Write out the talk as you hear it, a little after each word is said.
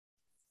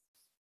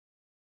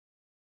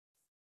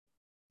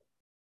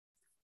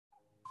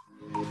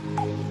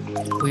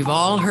We've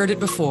all heard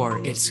it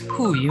before. It's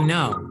who you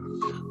know.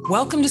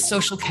 Welcome to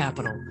Social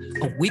Capital,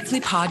 a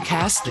weekly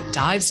podcast that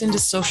dives into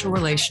social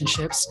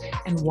relationships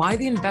and why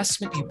the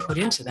investment you put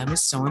into them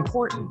is so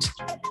important.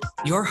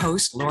 Your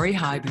host, Lori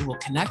Hybe, will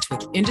connect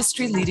with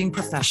industry-leading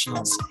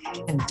professionals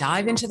and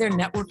dive into their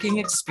networking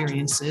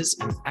experiences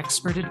and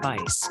expert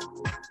advice.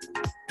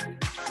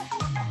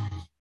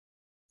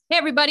 Hey,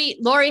 everybody,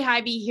 Lori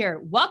Hybe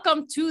here.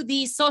 Welcome to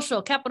the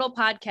Social Capital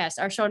Podcast.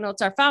 Our show notes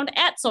are found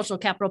at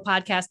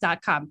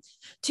socialcapitalpodcast.com.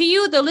 To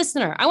you, the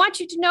listener, I want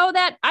you to know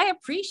that I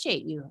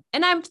appreciate you,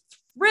 and I'm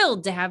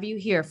thrilled to have you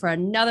here for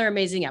another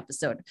amazing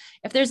episode.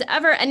 If there's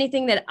ever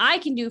anything that I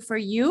can do for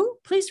you,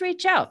 please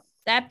reach out.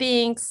 That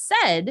being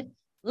said,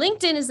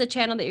 LinkedIn is the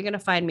channel that you're going to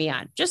find me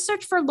on. Just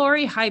search for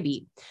Lori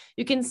Hybe.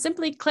 You can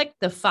simply click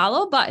the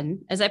follow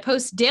button as I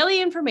post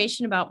daily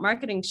information about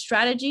marketing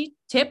strategy,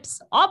 tips,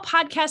 all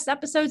podcast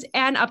episodes,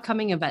 and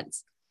upcoming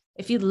events.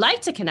 If you'd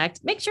like to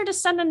connect, make sure to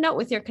send a note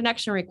with your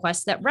connection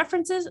request that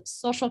references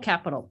Social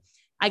Capital.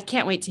 I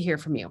can't wait to hear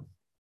from you.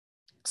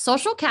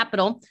 Social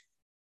Capital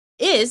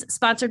is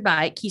sponsored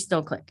by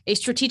Keystone Click, a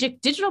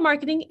strategic digital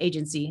marketing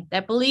agency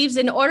that believes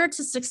in order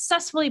to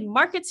successfully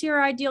market to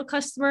your ideal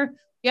customer,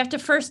 you have to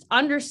first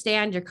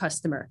understand your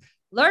customer.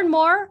 Learn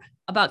more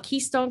about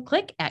Keystone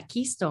Click at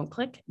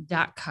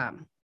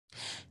keystoneclick.com.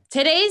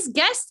 Today's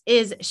guest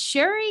is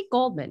Sherry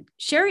Goldman.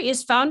 Sherry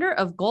is founder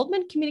of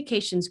Goldman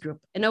Communications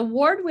Group, an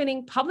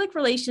award-winning public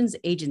relations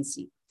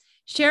agency.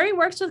 Sherry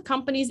works with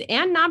companies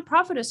and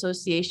nonprofit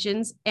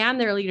associations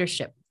and their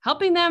leadership,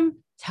 helping them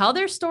tell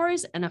their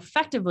stories and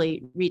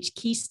effectively reach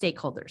key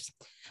stakeholders.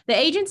 The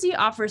agency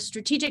offers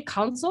strategic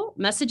counsel,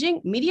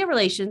 messaging, media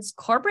relations,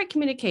 corporate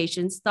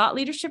communications, thought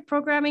leadership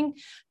programming,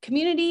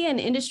 community and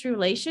industry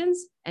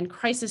relations, and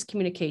crisis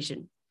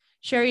communication.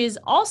 Sherry is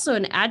also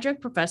an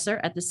adjunct professor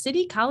at the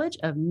City College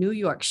of New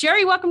York.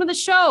 Sherry, welcome to the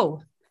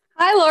show.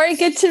 Hi, Lori.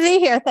 Good to be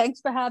here.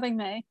 Thanks for having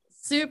me.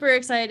 Super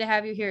excited to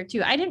have you here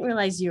too. I didn't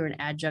realize you were an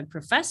adjunct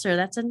professor.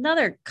 That's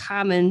another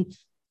common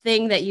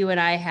thing that you and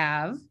I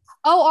have.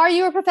 Oh, are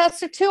you a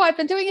professor too? I've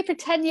been doing it for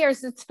 10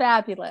 years. It's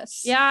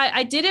fabulous. Yeah,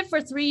 I did it for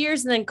 3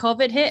 years and then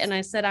COVID hit and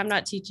I said, I'm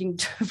not teaching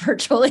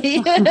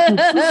virtually.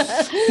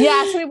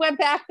 Yes, we went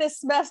back this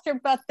semester,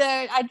 but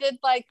I did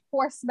like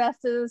 4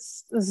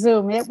 semesters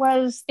Zoom. It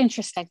was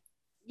interesting.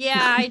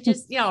 Yeah, I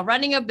just,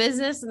 running a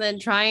business and then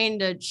trying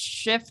to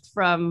shift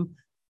from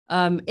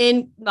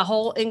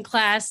in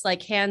class,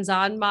 like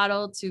hands-on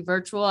model to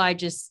virtual. I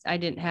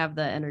didn't have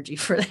the energy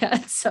for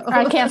that. So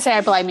I can't say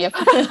I blame you.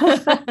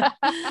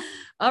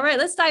 All right,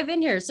 let's dive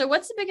in here. So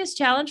what's the biggest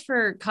challenge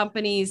for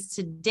companies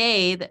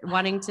today that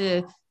wanting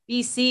to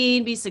be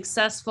seen, be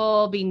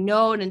successful, be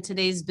known in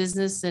today's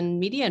business and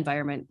media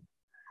environment?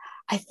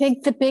 I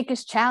think the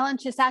biggest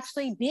challenge is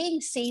actually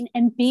being seen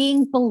and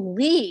being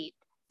believed.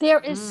 There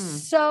is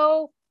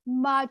so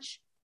much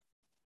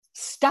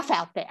stuff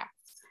out there.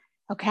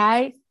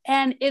 Okay.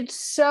 And it's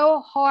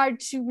so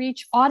hard to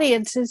reach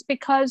audiences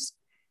because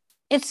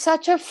it's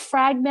such a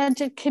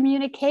fragmented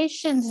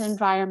communications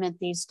environment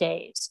these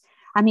days.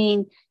 I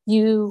mean,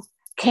 you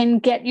can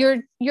get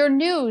your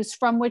news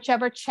from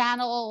whichever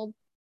channel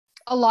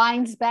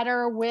aligns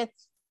better with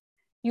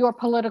your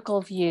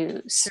political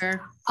views.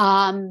 Sure.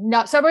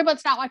 No, so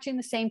everyone's not watching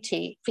the same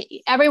TV.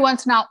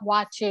 Everyone's not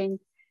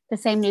watching the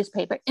same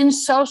newspaper. In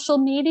social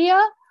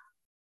media,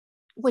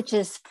 which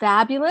is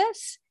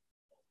fabulous,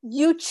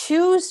 you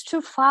choose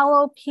to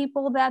follow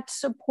people that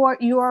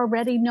support your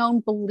already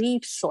known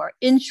beliefs or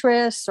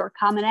interests or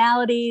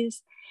commonalities,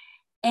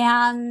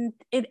 and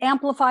it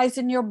amplifies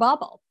in your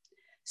bubble.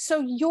 So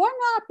you're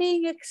not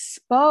being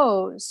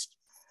exposed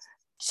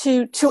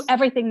to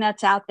everything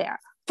that's out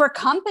there. For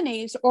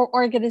companies or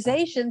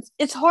organizations,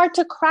 it's hard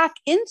to crack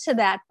into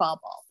that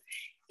bubble.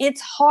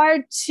 It's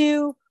hard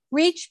to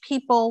reach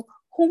people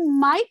who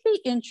might be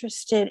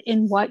interested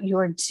in what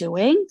you're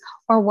doing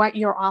or what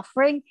you're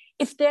offering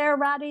if they're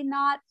already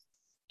not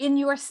in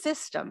your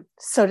system,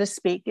 so to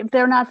speak, if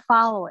they're not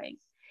following.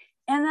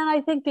 And then I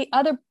think the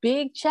other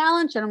big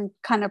challenge, and I'm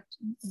kind of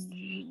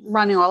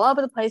running all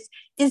over the place,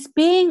 is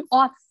being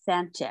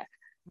authentic.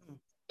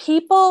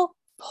 People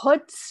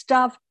put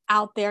stuff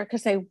out there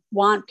because they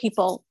want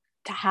people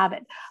to have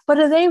it. But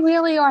are they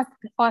really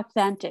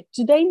authentic?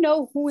 Do they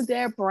know who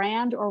their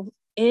brand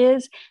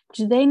is?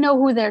 Do they know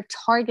who their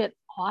target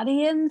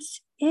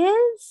audience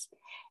is?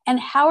 And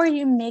how are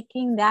you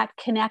making that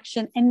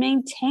connection and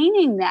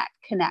maintaining that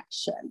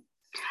connection?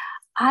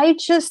 I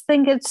just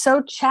think it's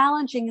so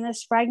challenging in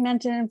this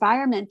fragmented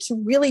environment to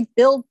really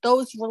build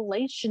those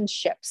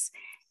relationships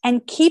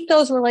and keep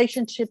those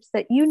relationships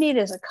that you need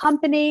as a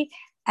company,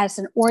 as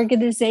an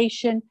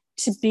organization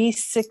to be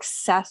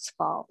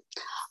successful.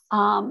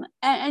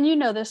 And you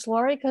know this,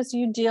 Lori, because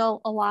you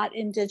deal a lot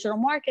in digital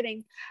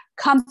marketing.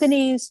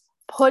 Companies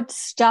put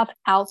stuff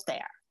out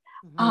there.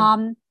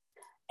 Mm-hmm.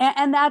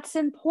 And that's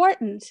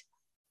important.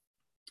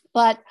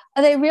 But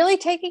are they really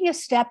taking a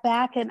step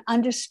back and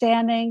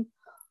understanding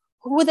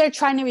who they're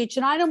trying to reach.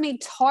 And I don't mean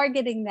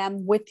targeting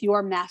them with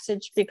your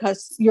message,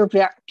 because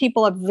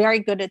people are very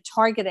good at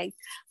targeting,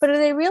 but are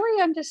they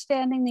really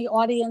understanding the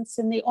audience?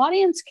 And the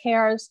audience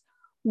cares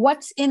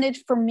what's in it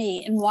for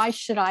me and why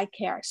should I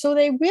care? So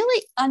they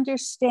really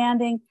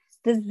understanding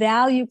the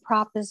value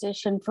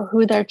proposition for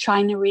who they're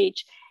trying to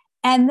reach,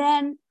 and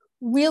then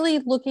really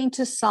looking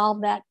to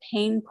solve that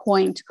pain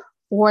point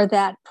or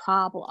that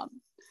problem.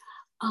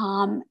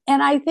 And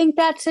I think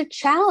that's a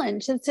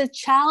challenge. It's a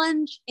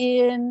challenge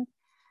in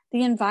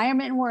the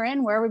environment we're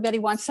in, where everybody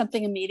wants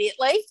something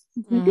immediately.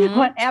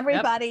 When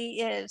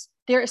everybody is,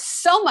 there is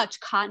so much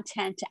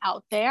content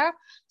out there.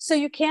 So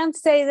you can't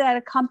say that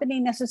a company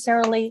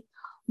necessarily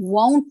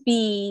won't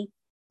be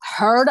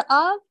heard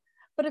of.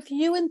 But if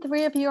you and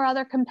 3 of your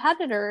other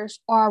competitors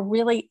are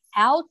really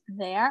out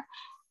there,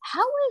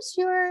 how is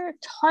your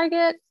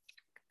target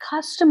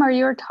customer,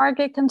 your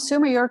target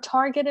consumer, your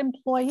target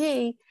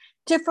employee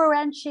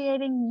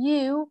differentiating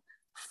you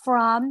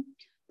from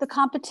the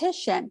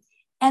competition?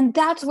 And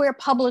that's where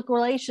public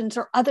relations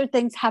or other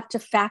things have to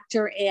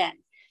factor in.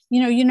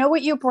 You know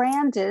what your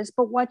brand is,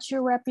 but what's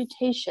your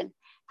reputation?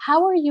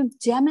 How are you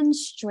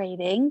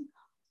demonstrating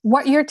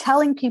what you're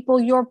telling people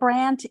your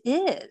brand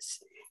is?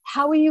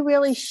 How are you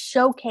really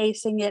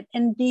showcasing it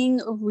and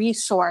being a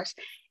resource?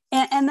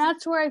 And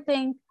that's where I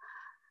think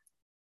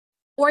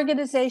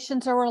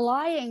organizations are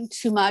relying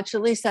too much,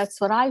 at least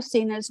that's what I've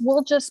seen, is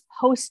we'll just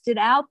post it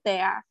out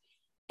there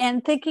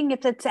and thinking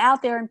if it's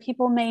out there and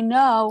people may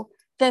know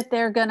that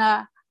they're going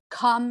to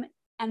come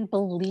and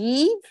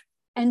believe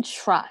and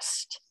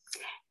trust.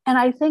 And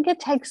I think it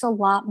takes a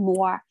lot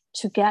more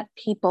to get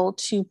people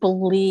to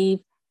believe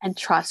and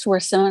trust. We're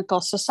a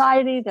cynical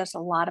society. There's a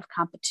lot of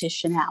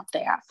competition out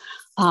there.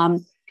 A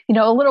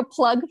little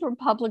plug for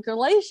public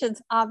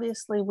relations,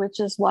 obviously, which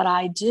is what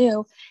I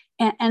do.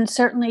 And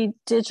certainly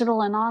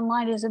digital and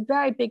online is a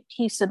very big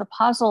piece of the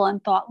puzzle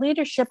and thought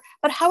leadership.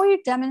 But how are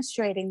you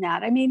demonstrating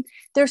that? I mean,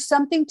 there's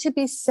something to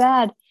be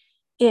said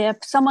if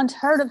someone's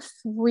heard of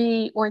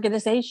 3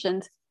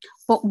 organizations,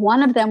 but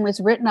one of them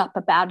was written up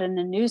about in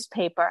a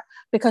newspaper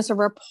because a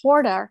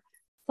reporter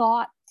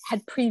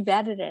had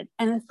pre-vetted it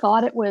and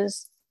thought it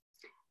was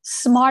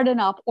smart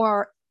enough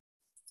or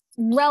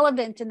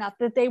relevant enough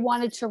that they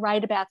wanted to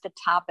write about the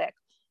topic,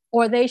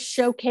 or they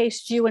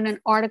showcased you in an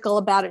article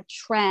about a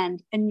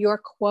trend and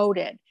you're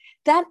quoted.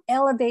 That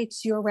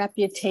elevates your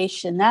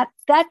reputation. That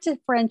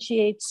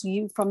differentiates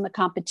you from the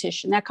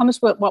competition. That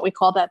comes with what we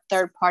call that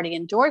third-party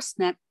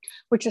endorsement,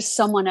 which is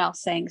someone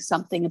else saying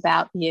something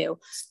about you.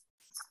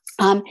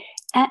 And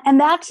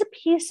that's a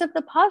piece of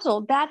the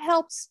puzzle. That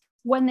helps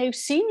when they've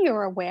seen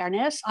your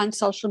awareness on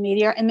social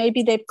media, and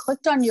maybe they've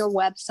clicked on your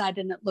website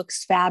and it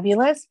looks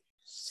fabulous,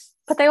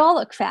 but they all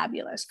look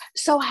fabulous.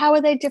 So how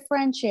are they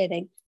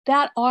differentiating?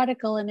 That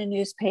article in a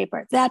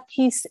newspaper, that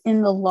piece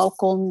in the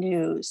local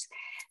news,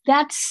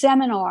 that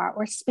seminar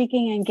or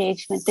speaking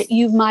engagement that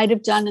you might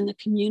have done in the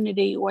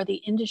community or the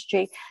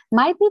industry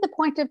might be the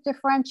point of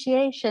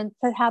differentiation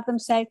to have them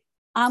say,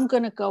 I'm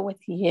going to go with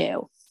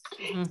you.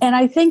 And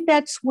I think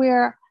that's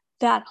where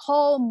that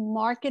whole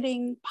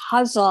marketing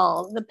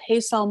puzzle, the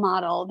PaySell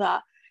model, the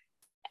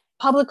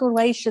public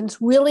relations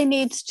really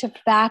needs to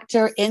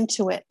factor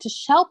into it to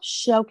help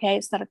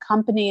showcase that a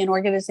company and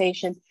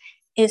organization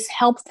is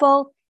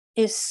helpful,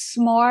 is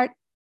smart,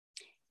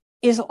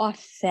 is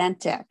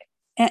authentic.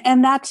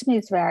 And that to me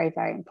is very,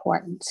 very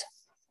important.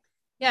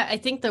 Yeah, I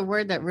think the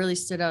word that really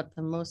stood out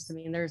the most to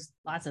me, and there's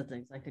lots of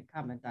things I could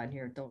comment on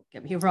here, don't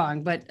get me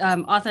wrong, but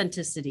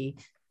authenticity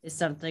is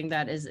something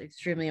that is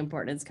extremely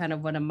important. It's kind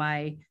of one of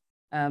my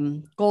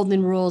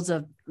golden rules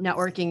of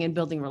networking and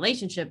building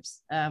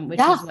relationships, which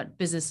is what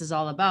business is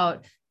all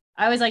about.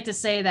 I always like to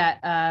say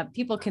that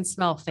people can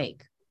smell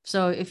fake.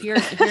 So if you're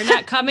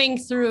not coming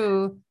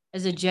through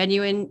as a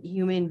genuine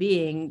human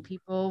being,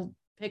 people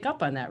pick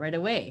up on that right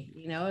away.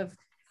 If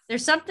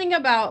there's something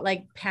about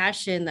like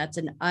passion that's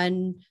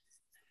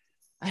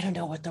I don't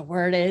know what the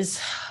word is,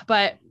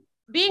 but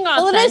being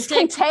authentic. Well, it is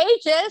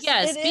contagious.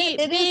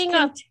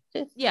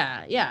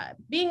 Yes,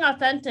 being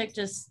authentic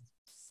just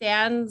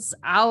stands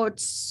out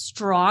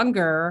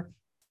stronger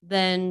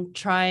than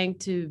trying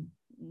to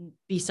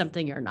be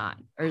something you're not,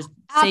 or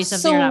say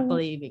something you're not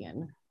believing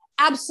in.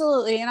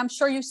 Absolutely. And I'm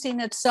sure you've seen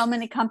that so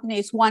many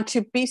companies want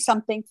to be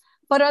something,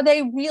 but are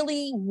they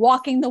really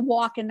walking the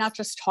walk and not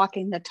just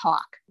talking the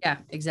talk? Yeah,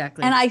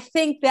 exactly. And I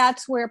think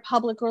that's where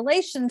public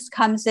relations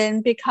comes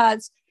in,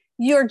 because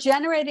you're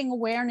generating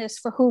awareness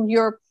for who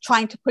you're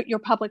trying to put your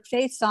public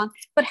face on,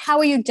 but how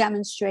are you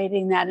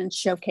demonstrating that and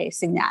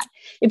showcasing that?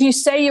 If you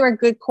say you're a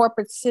good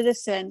corporate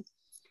citizen,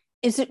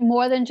 is it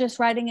more than just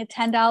writing a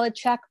 $10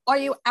 check? Are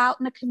you out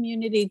in the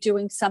community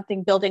doing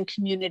something, building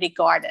community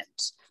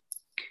gardens?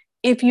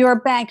 If you're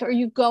a bank, are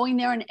you going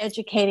there and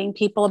educating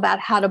people about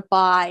how to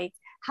buy,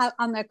 how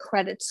on their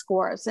credit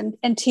scores,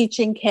 and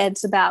teaching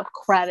kids about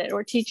credit,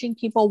 or teaching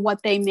people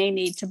what they may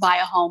need to buy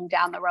a home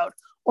down the road?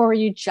 Or are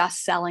you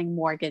just selling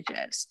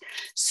mortgages?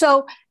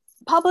 So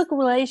public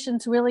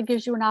relations really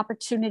gives you an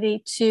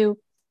opportunity to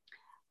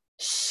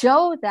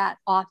show that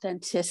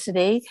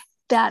authenticity,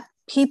 that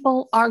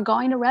people are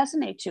going to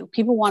resonate to.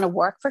 People want to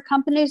work for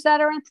companies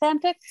that are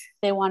authentic.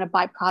 They want to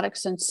buy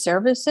products and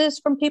services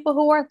from people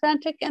who are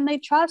authentic and they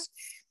trust.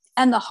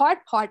 And the hard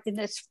part in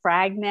this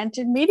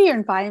fragmented media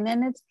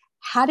environment is,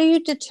 how do you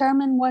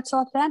determine what's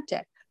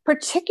authentic?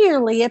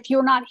 Particularly if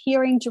you're not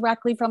hearing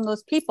directly from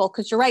those people.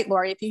 Because you're right,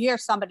 Lori, if you hear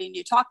somebody and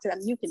you talk to them,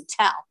 you can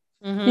tell.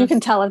 You can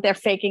tell if they're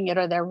faking it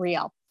or they're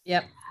real.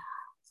 Yep.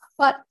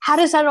 But how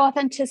does that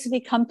authenticity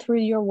come through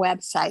your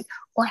website?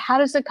 Or how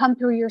does it come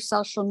through your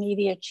social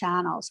media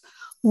channels?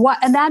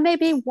 And that may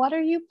be, what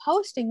are you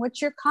posting?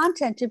 What's your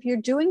content? If you're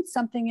doing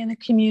something in the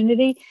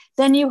community,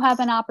 then you have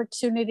an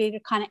opportunity to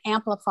kind of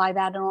amplify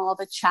that in all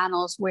the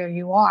channels where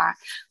you are.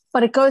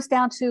 But it goes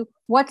down to,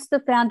 what's the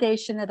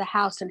foundation of the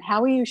house and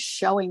how are you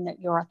showing that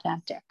you're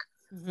authentic?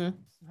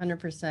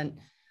 100%.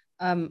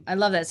 I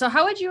love that. So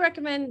how would you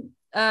recommend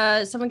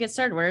someone get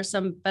started? What are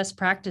some best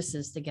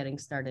practices to getting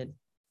started?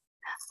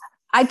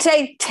 I'd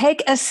say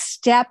take a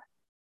step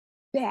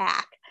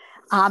back.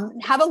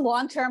 Have a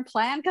long-term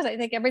plan, because I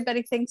think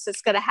everybody thinks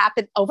it's going to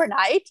happen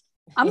overnight.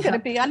 I'm going to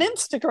be on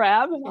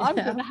Instagram and I'm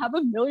going to have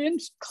 1 million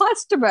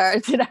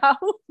customers,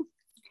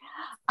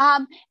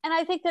 And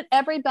I think that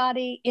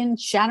everybody in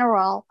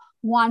general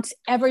wants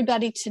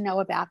everybody to know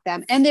about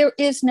them. And there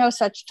is no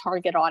such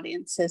target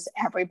audience as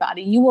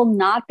everybody. You will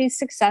not be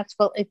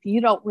successful if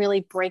you don't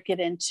really break it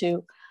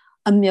into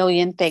 1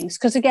 million things.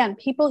 Because again,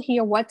 people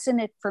hear, what's in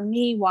it for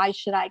me? Why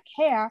should I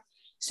care?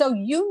 So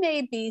you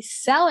may be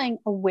selling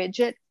a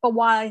widget,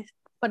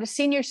 but a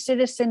senior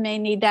citizen may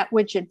need that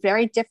widget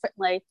very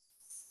differently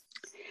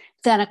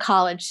than a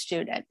college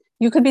student.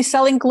 You could be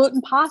selling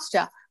gluten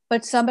pasta,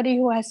 but somebody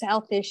who has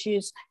health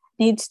issues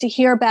needs to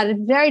hear about it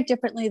very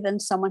differently than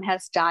someone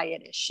has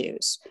diet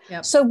issues.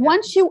 So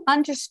once you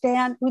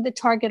understand who the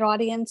target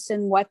audience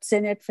and what's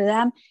in it for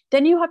them,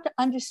 then you have to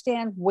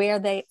understand where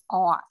they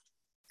are.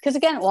 Because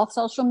again, all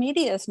social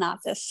media is not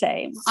the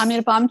same. I mean,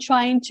 if I'm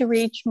trying to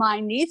reach my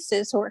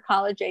nieces who are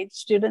college-age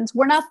students,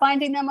 we're not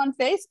finding them on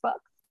Facebook.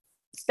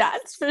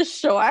 That's for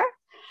sure.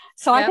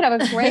 So I could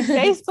have a great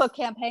Facebook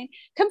campaign.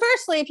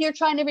 Conversely, if you're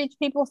trying to reach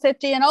people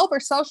 50 and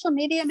over, social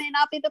media may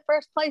not be the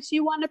first place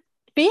you want to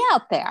be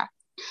out there.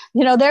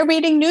 They're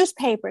reading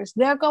newspapers.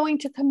 They're going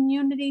to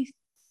community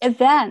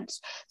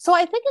events. So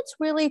I think it's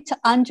really to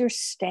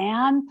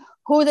understand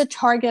who the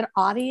target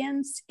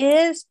audience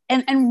is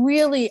and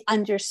really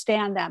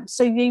understand them.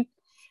 So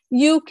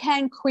you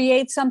can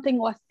create something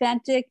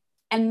authentic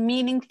and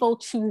meaningful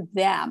to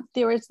them.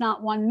 There is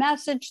not one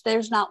message.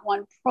 There's not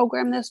one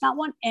program. There's not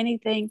one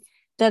anything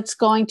that's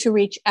going to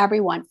reach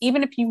everyone.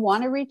 Even if you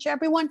want to reach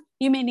everyone,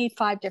 you may need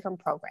 5 different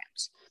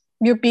programs.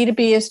 Your B2B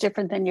is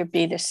different than your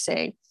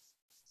B2C.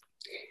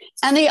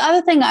 And the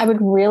other thing I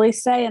would really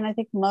say, and I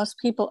think most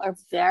people are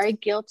very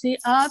guilty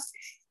of,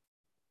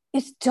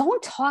 is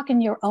don't talk in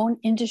your own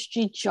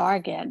industry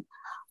jargon.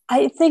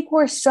 I think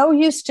we're so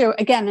used to,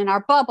 again, in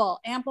our bubble,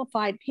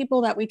 amplified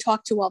people that we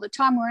talk to all the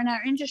time, we're in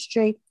our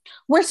industry,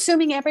 we're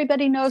assuming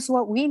everybody knows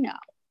what we know.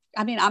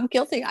 I mean, I'm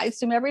guilty. I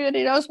assume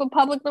everybody knows what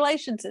public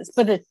relations is,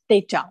 but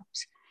they don't.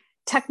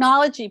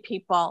 Technology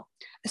people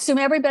assume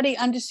everybody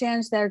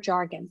understands their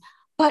jargon,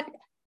 but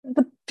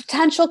the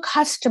potential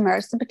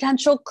customers, the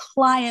potential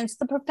clients,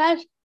 the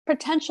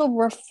potential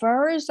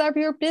referrers of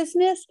your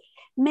business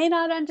may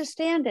not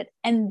understand it,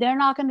 and they're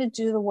not going to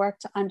do the work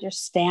to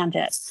understand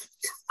it.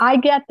 I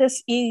get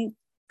this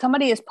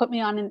somebody has put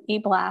me on an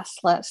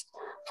e-blast list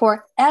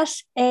for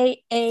SaaS,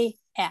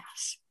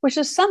 which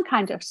is some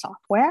kind of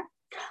software,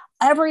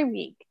 every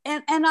week.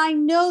 And I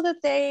know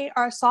that they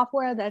are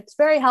software that's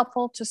very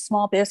helpful to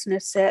small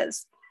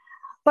businesses,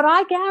 but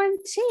I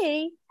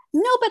guarantee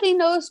nobody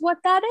knows what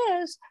that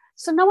is.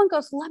 So no one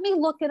goes, let me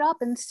look it up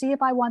and see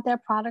if I want their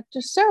product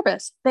or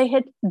service. They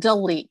hit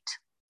delete.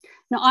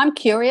 Now, I'm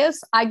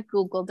curious. I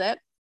Googled it,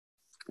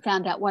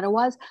 found out what it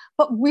was.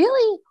 But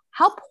really,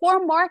 how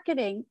poor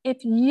marketing if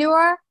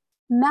your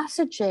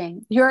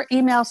messaging, your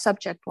email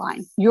subject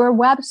line, your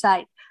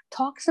website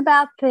talks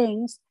about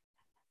things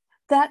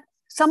that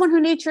someone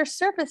who needs your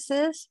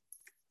services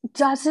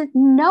doesn't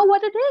know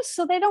what it is.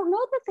 So they don't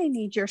know that they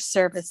need your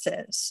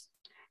services.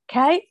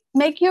 Okay,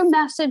 make your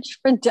message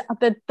for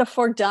the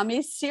For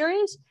Dummies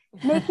series.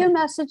 Make your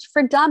message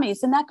for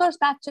dummies. And that goes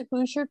back to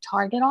who's your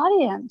target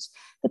audience.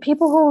 The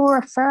people who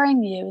are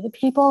referring you, the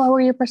people who are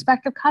your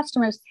prospective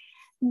customers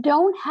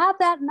don't have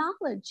that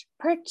knowledge.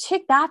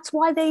 That's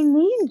why they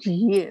need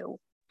you.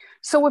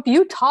 So if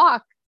you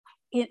talk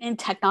in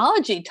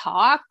technology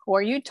talk,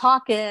 or you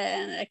talk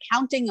in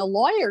accounting, a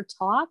lawyer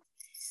talk,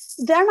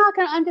 they're not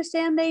going to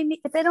understand.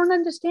 If they don't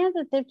understand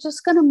it, they're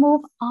just going to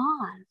move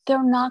on.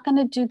 They're not going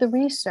to do the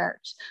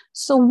research.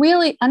 So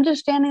really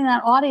understanding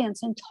that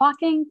audience and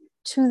talking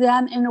to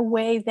them in a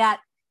way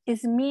that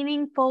is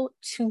meaningful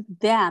to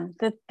them,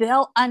 that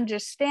they'll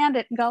understand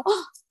it and go,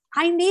 oh,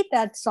 I need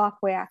that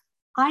software.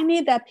 I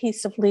need that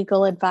piece of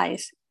legal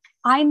advice.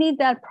 I need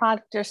that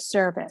product or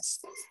service.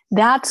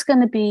 That's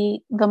going to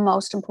be the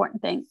most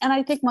important thing. And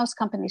I think most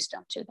companies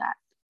don't do that.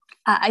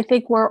 I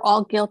think we're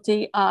all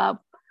guilty of,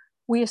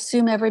 we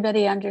assume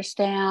everybody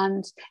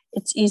understands.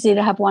 It's easy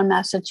to have one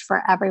message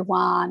for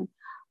everyone.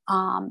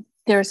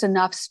 There's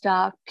enough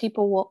stuff.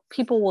 People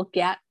will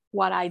get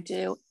what I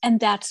do. And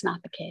that's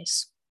not the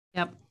case.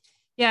 Yep.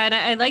 Yeah. And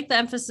I like the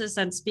emphasis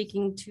on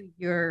speaking to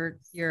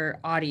your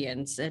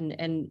audience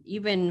and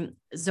even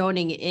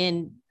zoning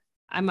in.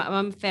 I'm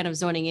a fan of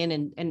zoning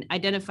in and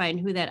identifying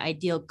who that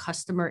ideal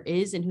customer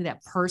is and who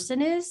that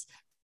person is.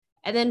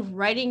 And then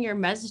writing your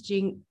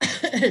messaging,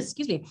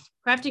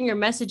 crafting your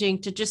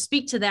messaging to just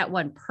speak to that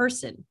one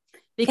person,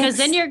 because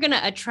then you're going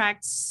to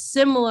attract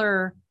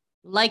similar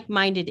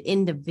like-minded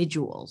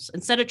individuals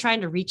instead of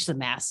trying to reach the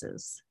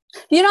masses.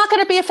 You're not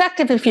going to be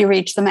effective if you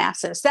reach the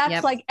masses.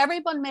 That's like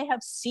everyone may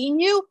have seen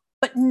you,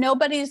 but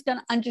nobody's going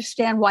to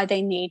understand why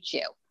they need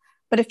you.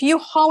 But if you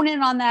hone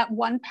in on that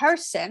one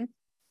person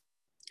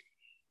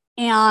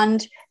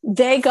and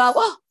they go,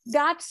 well,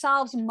 that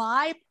solves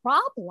my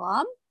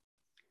problem,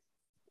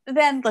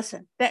 then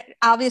listen, that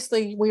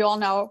obviously we all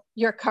know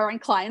your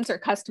current clients or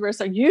customers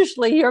are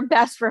usually your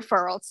best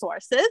referral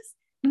sources,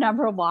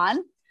 number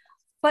one.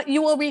 But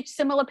you will reach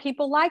similar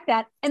people like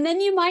that. And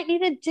then you might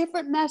need a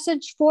different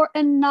message for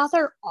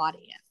another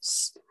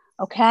audience.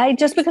 Okay.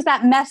 Just because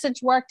that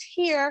message worked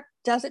here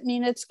doesn't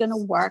mean it's going to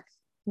work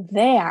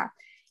there.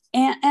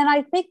 And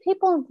I think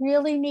people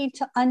really need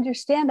to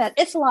understand that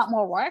it's a lot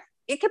more work.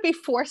 It could be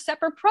 4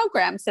 separate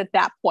programs at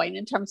that point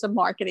in terms of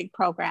marketing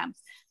programs,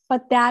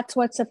 but that's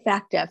what's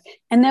effective.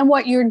 And then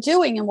what you're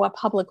doing and what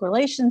public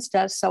relations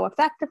does so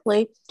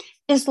effectively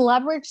is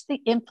leverage the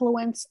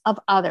influence of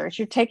others.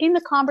 You're taking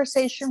the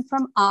conversation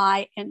from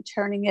I and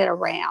turning it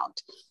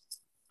around.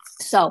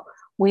 So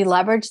we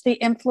leverage the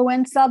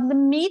influence of the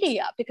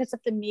media, because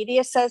if the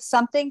media says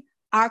something,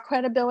 our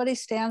credibility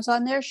stands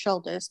on their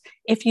shoulders.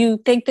 If you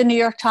think the New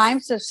York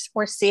Times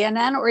or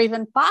CNN or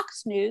even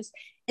Fox News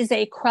is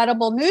a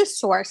credible news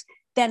source,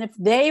 then if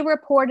they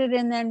report it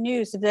in their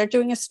news, if they're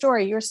doing a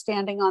story, you're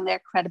standing on their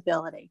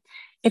credibility.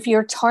 If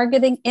you're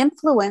targeting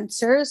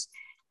influencers,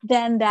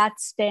 then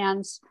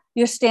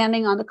you're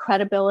standing on the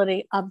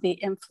credibility of the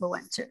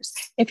influencers.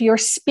 If you're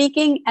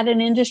speaking at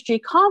an industry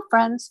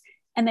conference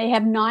and they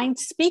have 9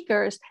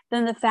 speakers,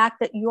 then the fact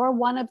that you're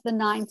one of the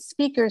 9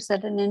 speakers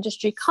at an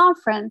industry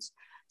conference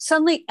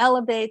suddenly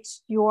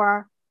elevates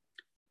your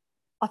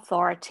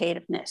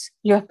authoritativeness,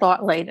 your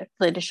thought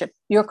leadership,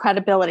 your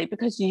credibility,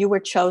 because you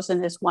were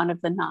chosen as one of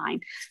the 9.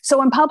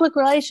 So in public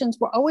relations,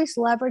 we're always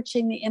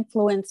leveraging the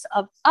influence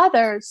of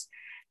others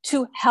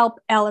to help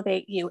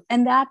elevate you.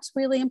 And that's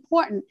really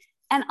important.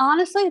 And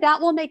honestly,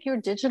 that will make your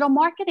digital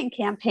marketing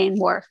campaign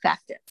more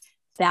effective.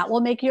 That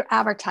will make your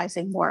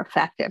advertising more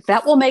effective.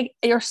 That will make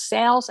your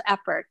sales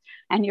effort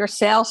and your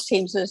sales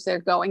teams as they're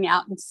going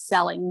out and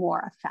selling more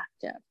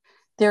effective.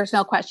 There's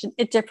no question.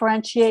 It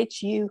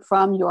differentiates you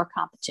from your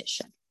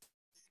competition.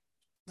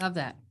 Love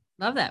that.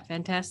 Love that.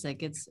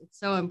 Fantastic. It's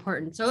so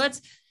important. So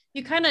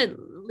you kind of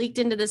leaked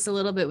into this a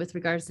little bit with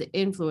regards to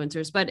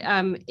influencers, but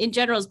in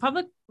general, is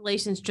public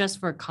relations just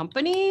for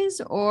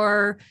companies,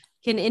 or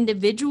can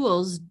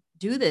individuals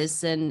do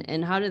this,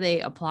 and how do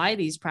they apply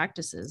these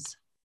practices?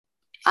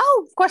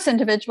 Oh, of course,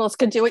 individuals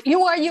could do it.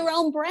 You are your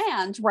own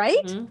brand,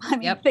 right? Mm-hmm. I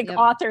mean, think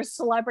authors,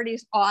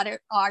 celebrities,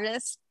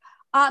 artists,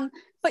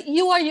 but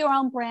you are your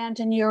own brand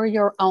and you're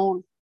your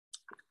own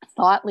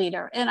thought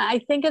leader. And I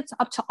think it's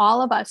up to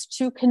all of us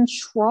to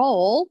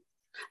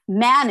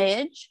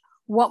manage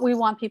what we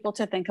want people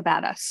to think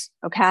about us.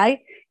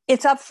 Okay.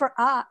 It's up for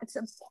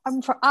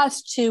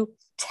us to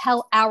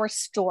tell our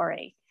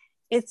story.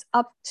 It's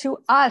up to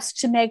us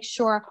to make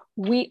sure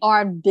we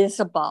are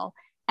visible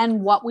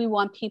and what we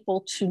want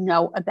people to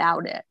know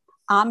about it.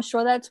 I'm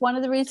sure that's one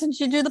of the reasons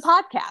you do the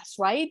podcast,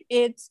 right?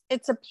 It's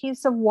a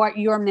piece of what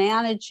you're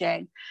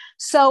managing.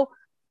 So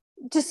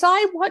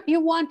decide what you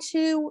want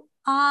to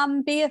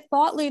be a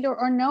thought leader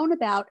or known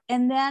about,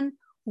 and then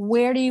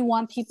where do you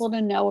want people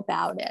to know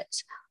about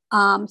it?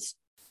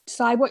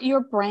 Decide what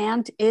your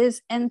brand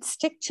is and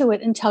stick to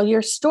it and tell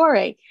your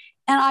story.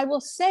 And I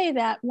will say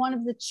that one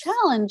of the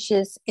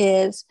challenges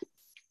is,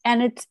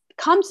 and it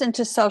comes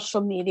into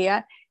social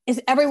media,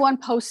 is everyone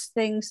posts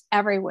things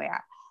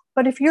everywhere.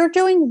 But if you're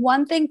doing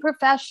one thing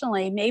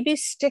professionally, maybe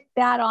stick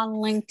that on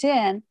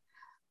LinkedIn,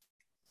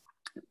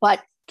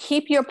 but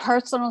keep your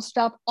personal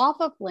stuff off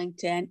of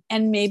LinkedIn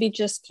and maybe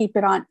just keep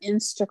it on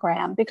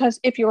Instagram. Because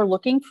if you're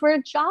looking for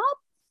a job,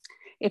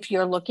 if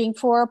you're looking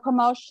for a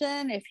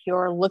promotion, if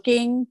you're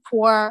looking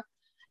for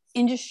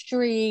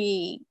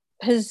industry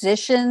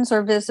positions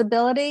or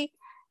visibility,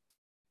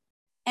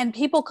 and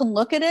people can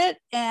look at it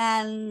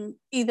and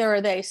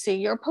either they see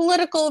your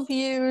political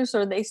views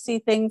or they see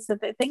things that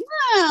they think,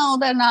 well,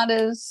 they're not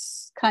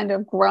as kind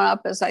of grown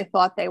up as I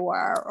thought they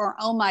were, or,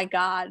 oh my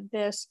God,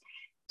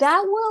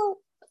 that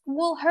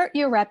will hurt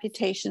your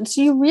reputation.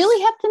 So you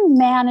really have to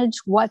manage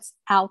what's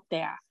out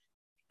there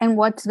and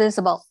what's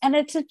visible. And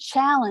it's a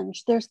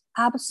challenge. There's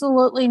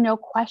absolutely no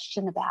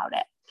question about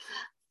it.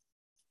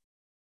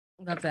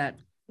 Love that.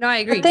 No, I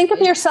agree. But think of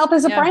yourself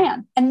as a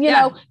brand. And, you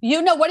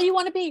know, what do you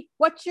want to be?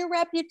 What's your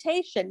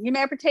reputation? Your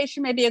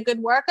reputation may be a good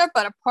worker,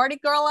 but a party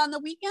girl on the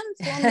weekends,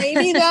 well,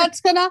 maybe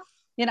that's going to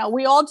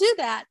We all do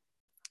that.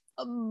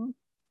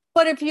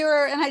 But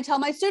and I tell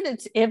my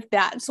students, if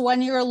that's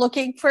when you're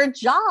looking for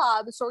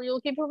jobs or you're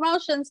looking for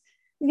promotions,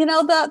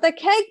 the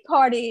keg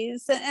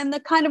parties and the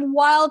kind of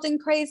wild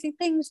and crazy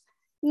things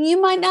you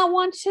might not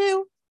want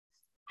to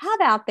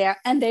have out there,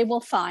 and they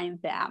will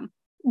find them.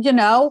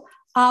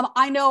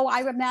 I know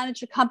I would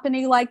manage a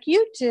company like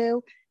you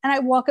do, and I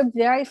walk a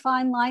very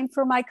fine line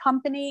for my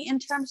company in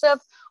terms of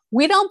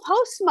we don't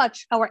post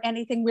much or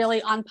anything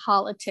really on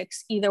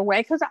politics either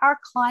way, because our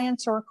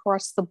clients are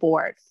across the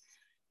board,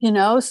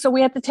 so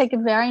we have to take a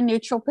very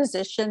neutral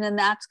position, and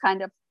that's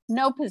kind of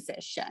no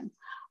position.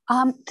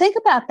 Think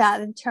about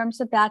that in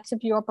terms of that's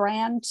of your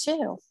brand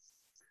too.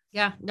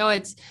 Yeah, no,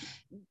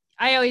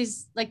 I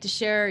always like to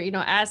share,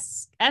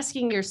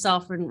 asking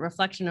yourself in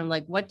reflection of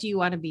like, what do you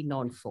want to be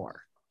known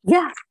for?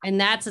 Yeah. And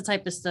that's the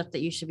type of stuff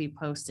that you should be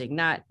posting,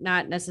 not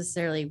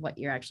necessarily what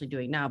you're actually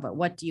doing now, but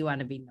what do you want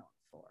to be known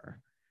for?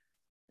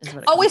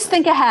 Always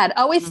think ahead.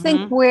 Always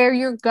think where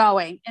you're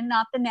going and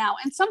not the now.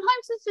 And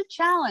sometimes it's a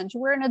challenge.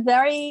 We're in a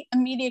very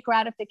immediate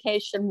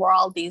gratification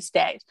world these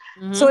days.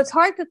 So it's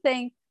hard to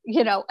think,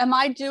 am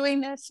I doing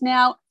this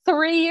now?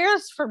 3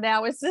 years from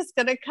now, is this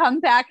going to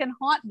come back and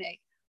haunt me?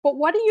 But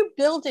what are you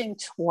building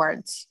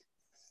towards?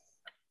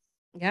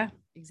 Yeah,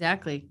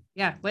 exactly.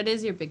 Yeah. What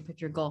is your big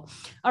picture goal?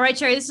 All right,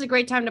 Sherry, this is a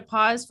great time to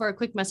pause for a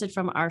quick message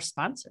from our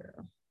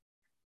sponsor.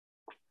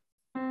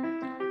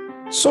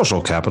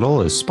 Social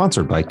Capital is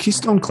sponsored by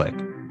Keystone Click.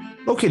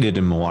 Located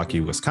in Milwaukee,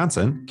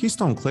 Wisconsin,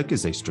 Keystone Click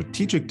is a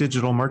strategic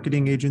digital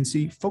marketing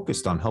agency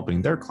focused on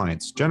helping their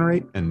clients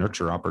generate and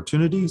nurture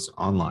opportunities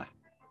online.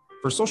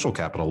 For Social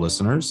Capital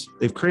listeners,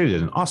 they've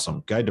created an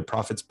awesome Guide to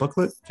Profits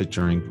booklet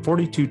featuring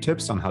 42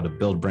 tips on how to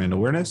build brand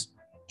awareness,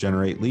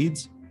 generate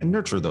leads, and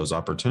nurture those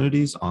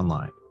opportunities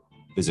online.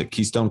 Visit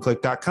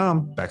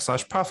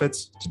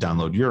keystoneclick.com/profits to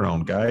download your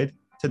own guide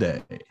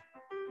today.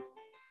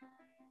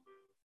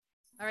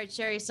 All right,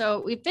 Sherry.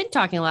 So we've been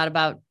talking a lot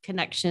about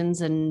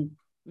connections and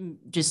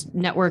just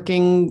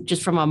networking,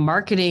 just from a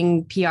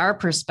marketing PR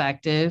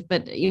perspective.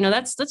 But,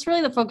 that's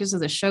really the focus of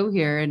the show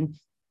here. And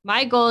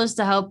my goal is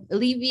to help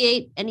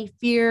alleviate any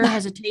fear,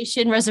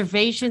 hesitation,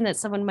 reservation that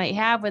someone might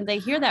have when they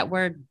hear that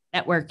word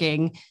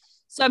networking.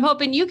 So I'm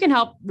hoping you can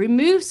help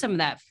remove some of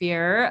that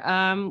fear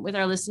with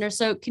our listeners.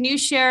 So can you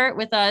share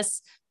with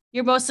us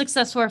your most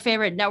successful or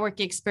favorite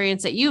networking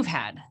experience that you've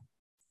had?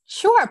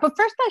 Sure. But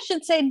first I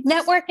should say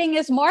networking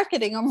is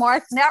marketing, or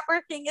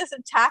networking is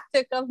a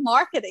tactic of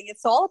marketing.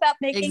 It's all about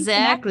making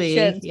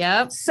connections.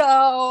 Yep.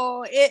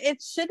 So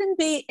it shouldn't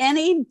be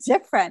any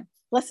different.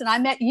 Listen, I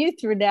met you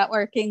through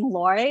networking,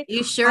 Lori.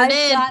 You sure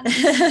did.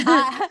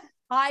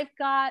 I've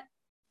got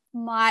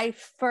my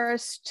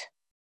first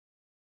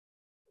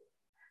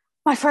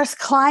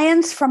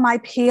clients from my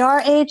PR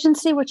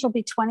agency, which will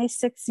be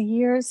 26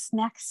 years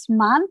next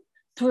month,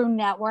 through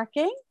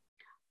networking.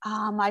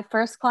 My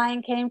first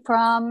client came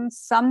from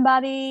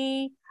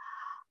somebody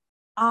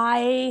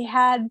I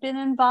had been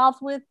involved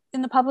with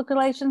in the Public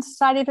Relations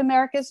Society of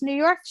America's New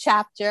York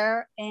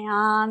chapter,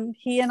 and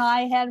he and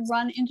I had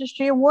run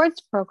industry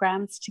awards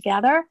programs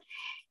together.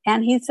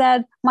 And he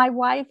said, my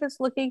wife is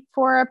looking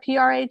for a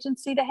PR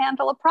agency to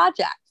handle a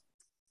project.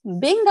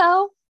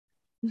 Bingo.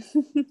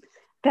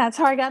 That's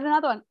how I got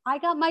another one. I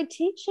got my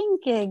teaching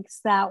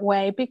gigs that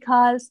way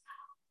because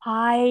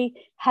I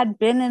had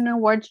been in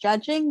awards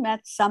judging,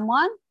 met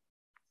someone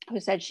who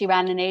said she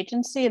ran an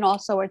agency and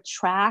also a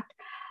track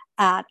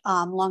at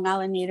Long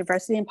Island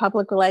University in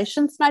public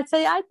relations. And I'd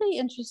say, I'd be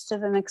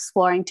interested in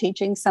exploring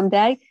teaching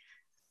someday.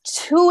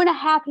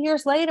 2.5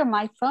 years later,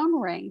 my phone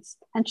rings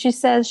and she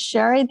says,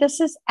 Sherry, this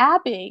is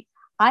Abby.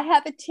 I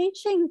have a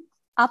teaching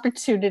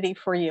opportunity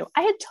for you.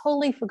 I had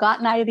totally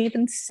forgotten I had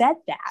even said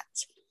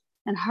that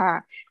and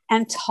her,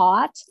 and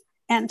taught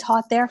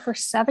there for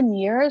 7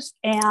 years.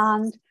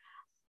 And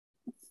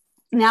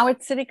now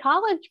at City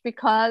College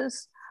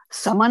because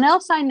someone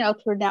else I know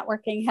through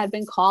networking had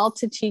been called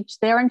to teach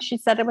there. And she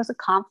said it was a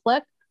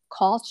conflict,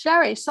 call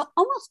Sherry. So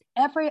almost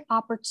every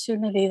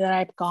opportunity that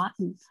I've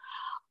gotten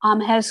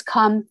has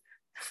come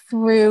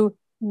through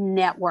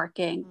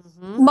networking.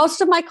 Mm-hmm.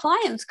 Most of my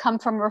clients come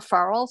from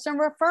referrals, and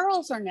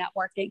referrals are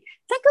networking.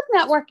 Think of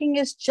networking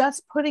as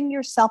just putting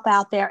yourself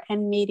out there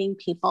and meeting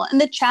people. And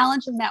the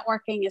challenge of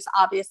networking is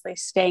obviously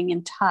staying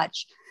in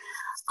touch.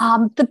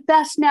 The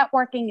best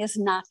networking is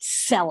not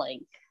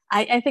selling.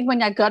 I think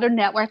when I go to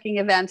networking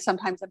events,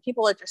 sometimes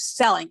people are just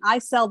selling. I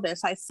sell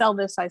this, I sell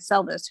this, I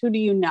sell this. Who do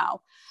you know?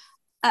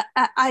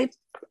 I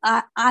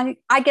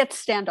get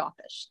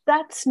standoffish.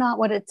 That's not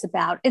what it's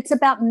about. It's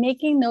about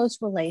making those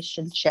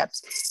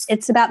relationships.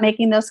 It's about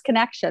making those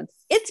connections.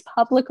 It's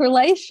public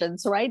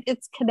relations, right?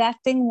 It's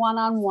connecting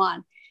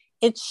one-on-one.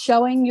 It's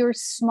showing your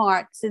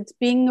smarts. It's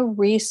being a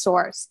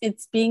resource.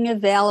 It's being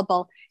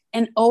available.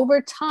 And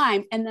over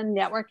time, and then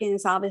networking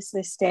is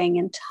obviously staying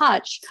in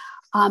touch.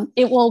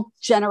 It will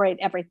generate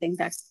everything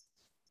that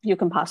you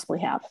can possibly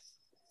have.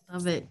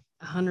 Love it.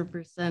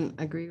 100%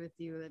 agree with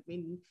you. I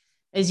mean,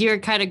 as you're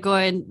kind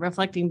of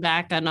reflecting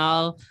back on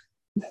all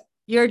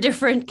your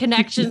different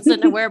connections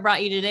and where it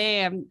brought you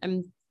today, I'm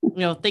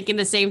thinking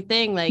the same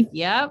thing, like,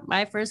 yep,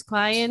 my first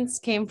clients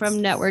came from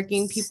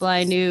networking people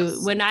I knew.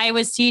 When I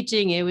was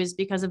teaching, it was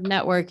because of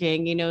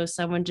networking.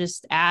 Someone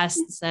just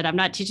said, I'm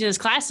not teaching this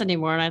class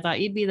anymore. And I thought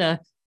you'd be the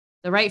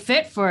right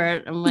fit for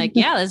it. I'm like,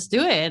 yeah, let's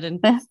do it. And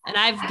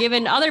I've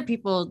given other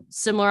people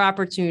similar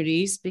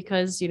opportunities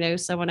because,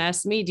 someone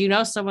asked me, do you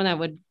know someone that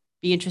would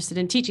be interested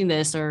in teaching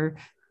this or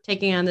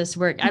taking on this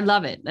work? I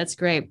love it. That's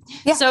great.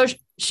 Yeah. So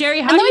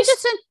Sherry, let me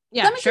just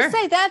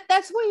say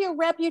that's where your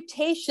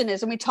reputation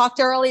is. And we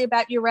talked earlier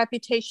about your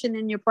reputation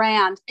and your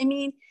brand. I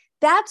mean,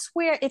 that's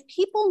where if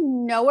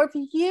people know of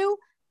you,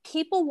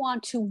 people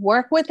want to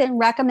work with and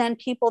recommend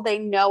people they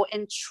know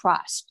and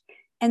trust.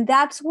 And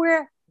that's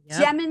where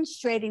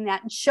demonstrating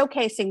that and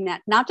showcasing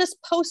that, not just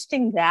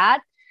posting that.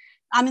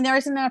 I mean, there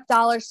isn't enough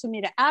dollars for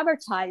me to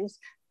advertise,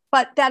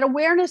 but that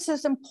awareness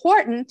is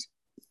important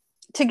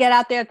to get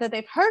out there that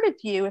they've heard of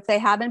you if they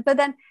haven't, but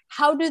then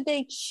how do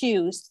they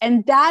choose?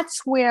 And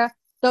that's where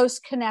those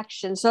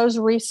connections, those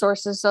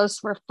resources, those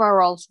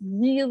referrals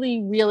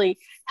really, really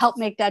help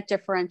make that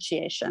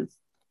differentiation.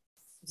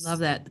 Love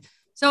that.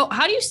 So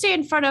how do you stay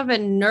in front of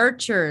and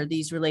nurture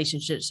these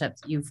relationships that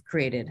you've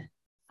created?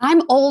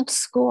 I'm old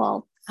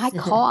school. I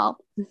call,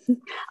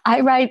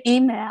 I write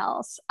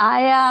emails.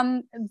 I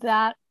am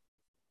that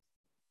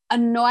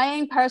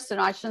annoying person,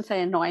 I shouldn't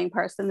say annoying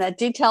person, that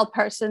detailed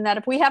person that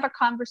if we have a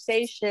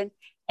conversation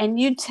and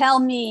you tell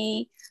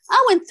me,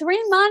 oh, in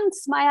 3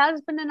 months, my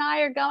husband and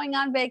I are going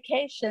on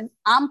vacation,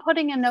 I'm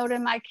putting a note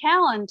in my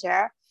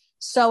calendar.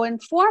 So in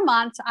 4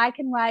 months, I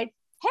can write,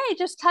 hey,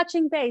 just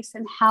touching base.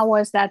 And how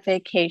was that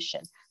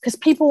vacation? Because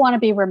people want to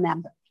be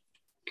remembered.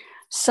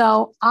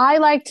 So I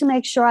like to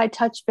make sure I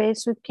touch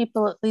base with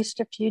people at least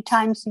a few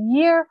times a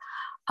year.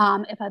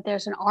 If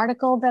there's an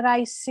article that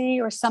I see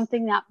or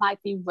something that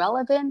might be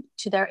relevant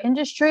to their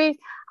industry,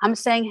 I'm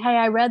saying, hey,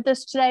 I read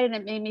this today and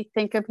it made me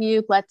think of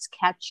you. Let's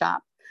catch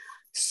up.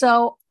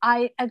 So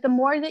the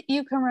more that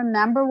you can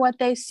remember what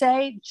they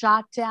say,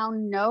 jot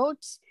down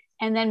notes,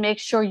 and then make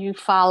sure you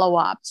follow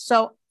up.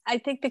 So I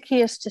think the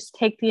key is just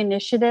take the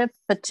initiative,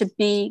 but to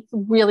be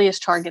really as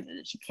targeted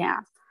as you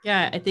can.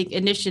 Yeah, I think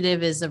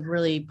initiative is a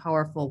really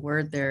powerful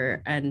word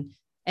there, and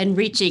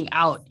reaching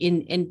out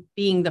in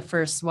being the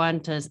first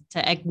one to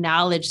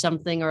acknowledge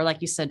something, or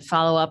like you said,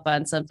 follow up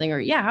on something,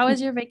 or how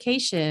was your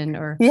vacation?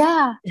 Or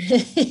and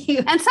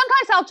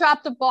sometimes I'll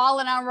drop the ball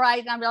and I'll write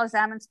and I realize I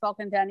haven't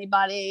spoken to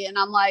anybody and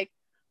I'm like,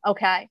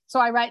 okay.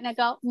 So I write and I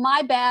go,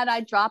 my bad,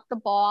 I dropped the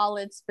ball.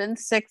 It's been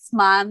 6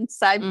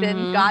 months. I've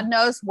been God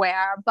knows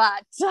where,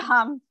 but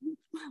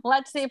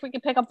let's see if we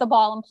can pick up the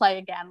ball and play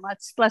again.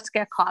 Let's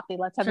get coffee.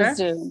 Let's have a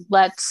Zoom.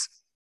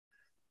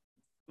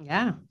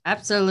 Yeah,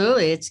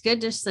 absolutely. It's good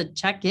just to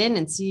check in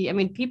and see. I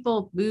mean,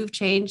 people move,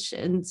 change,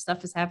 and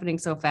stuff is happening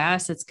so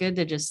fast. It's good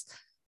to just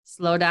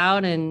slow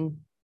down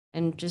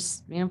and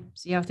just,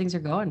 see how things are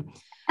going.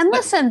 And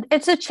listen,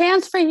 it's a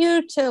chance for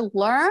you to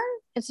learn.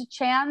 It's a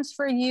chance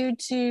for you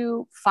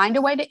to find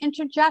a way to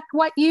interject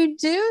what you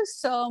do.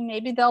 So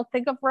maybe they'll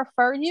think of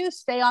refer you,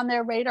 stay on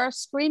their radar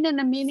screen in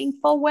a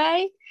meaningful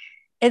way.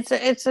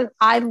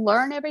 I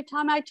learn every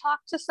time I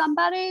talk to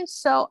somebody.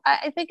 So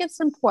I think it's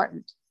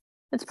important.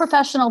 It's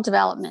professional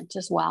development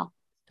as well.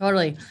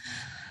 Totally.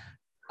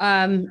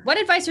 What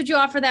advice would you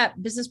offer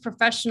that business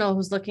professional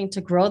who's looking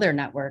to grow their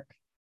network?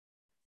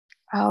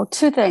 Oh,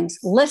 2 things.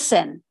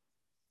 Listen.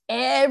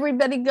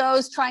 Everybody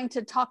goes trying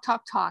to talk.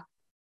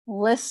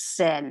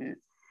 Listen.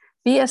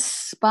 Be a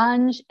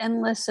sponge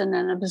and listen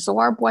and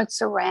absorb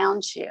what's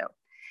around you.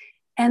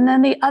 And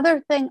then the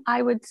other thing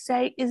I would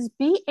say is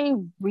be a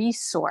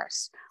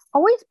resource.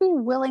 Always be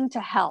willing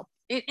to help.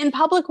 In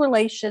public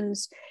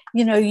relations,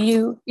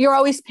 you're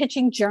always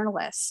pitching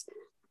journalists.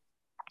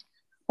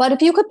 But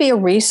if you could be a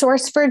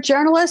resource for a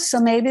journalist,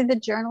 so maybe the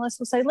journalist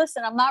will say,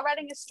 listen, I'm not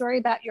writing a story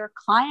about your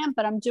client,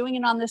 but I'm doing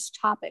it on this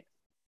topic.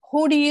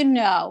 Who do you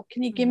know?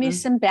 Can you give me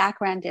some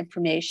background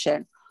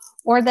information?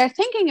 Or they're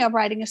thinking of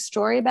writing a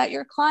story about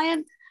your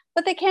client,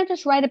 but they can't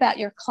just write about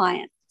your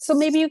client. So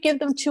maybe you give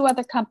them 2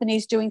 other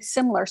companies doing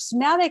similar. So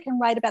now they can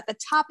write about the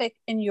topic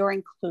and you're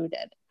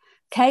included.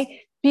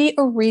 Okay. Be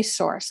a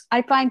resource.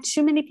 I find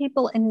too many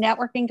people in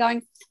networking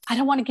going, I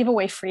don't want to give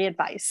away free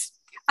advice.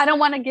 I don't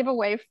want to give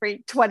away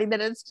free 20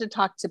 minutes to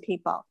talk to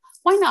people.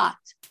 Why not?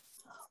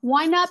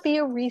 Why not be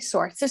a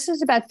resource? This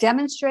is about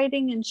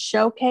demonstrating and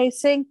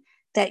showcasing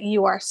that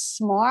you are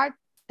smart,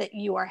 that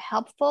you are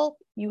helpful,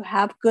 you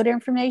have good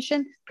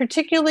information,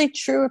 particularly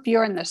true if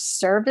you're in the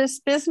service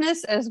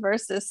business as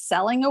versus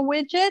selling a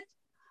widget.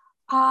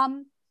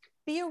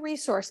 Be a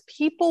resource.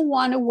 People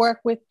want to work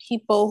with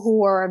people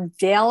who are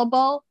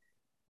available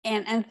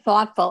and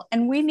thoughtful,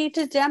 and we need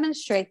to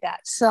demonstrate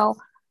that. So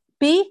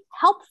be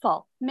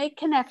helpful, make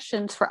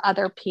connections for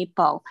other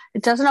people.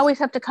 It doesn't always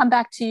have to come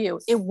back to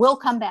you. It will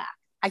come back.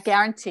 I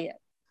guarantee it.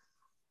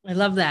 I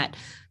love that.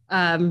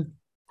 And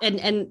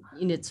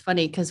it's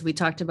funny because we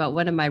talked about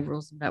one of my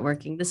rules of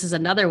networking. This is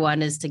another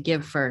one, is to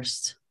give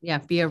first. Yeah.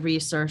 Be a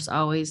resource.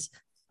 Always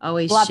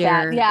Love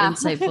share that. Yeah.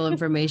 insightful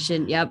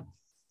information. Yep.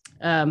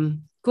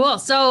 Cool.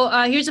 So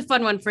here's a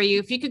fun one for you.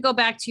 If you could go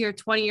back to your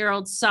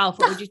 20-year-old self,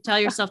 what would you tell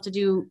yourself to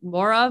do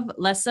more of,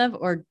 less of,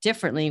 or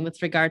differently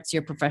with regards to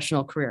your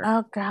professional career?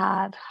 Oh,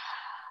 God.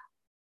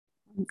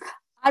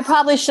 I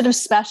probably should have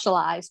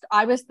specialized.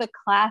 I was the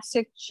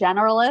classic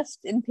generalist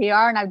in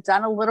PR, and I've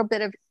done a little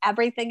bit of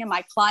everything, and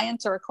my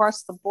clients are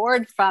across the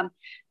board, from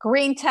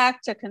green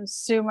tech to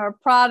consumer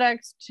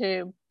products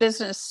to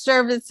business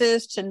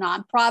services to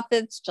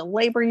nonprofits to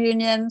labor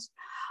unions.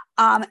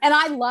 And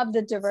I love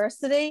the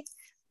diversity,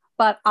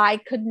 but I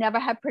could never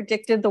have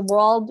predicted the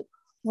world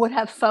would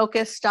have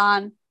focused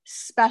on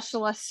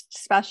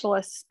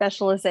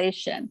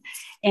specialization.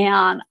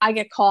 And I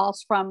get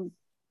calls from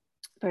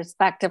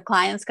prospective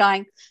clients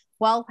going,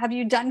 well, have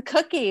you done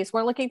cookies?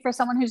 We're looking for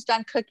someone who's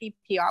done cookie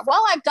PR.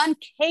 Well, I've done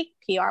cake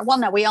PR. Well,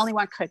 no, we only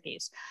want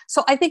cookies.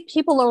 So I think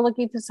people are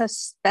looking for such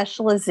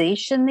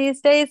specialization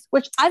these days,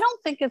 which I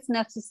don't think is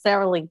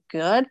necessarily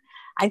good.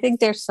 I think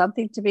there's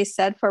something to be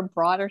said for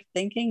broader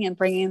thinking and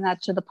bringing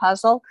that to the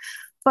puzzle.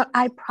 But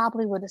I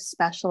probably would have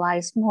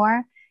specialized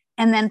more.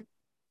 And then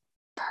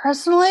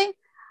personally,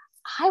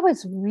 I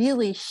was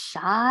really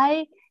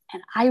shy,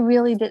 and I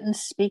really didn't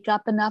speak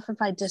up enough if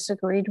I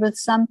disagreed with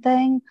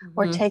something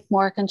or take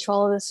more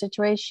control of the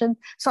situation.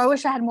 So I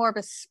wish I had more of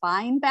a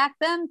spine back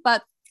then,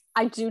 but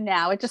I do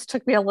now. It just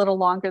took me a little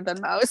longer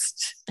than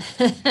most.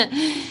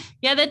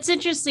 Yeah, that's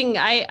interesting.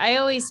 I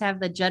always have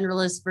the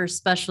generalist versus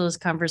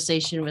specialist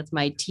conversation with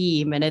my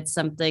team, and it's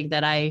something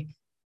that I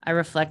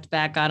reflect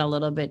back on a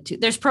little bit too.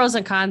 There's pros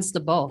and cons to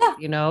both,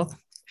 you know.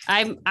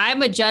 I'm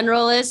a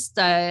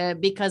generalist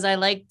because I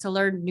like to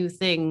learn new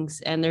things,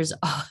 and there's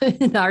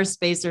in our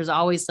space, there's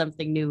always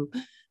something new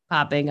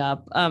popping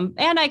up.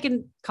 And I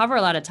can cover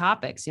a lot of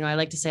topics. You know, I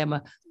like to say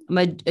I'm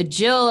a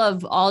Jill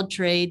of all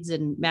trades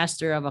and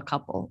master of a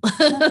couple.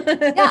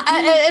 Yeah,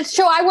 it's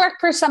true. I worked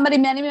for somebody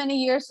many,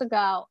 many years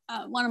ago,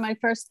 one of my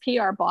first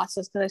PR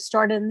bosses, because I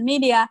started in the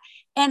media.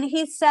 And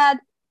he said,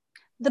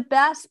 the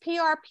best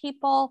PR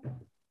people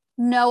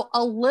know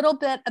a little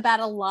bit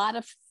about a lot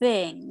of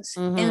things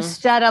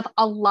instead of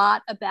a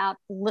lot about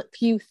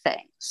few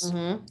things.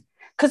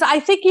 Because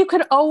I think you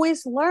could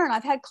always learn.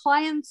 I've had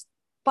clients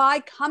buy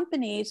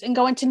companies and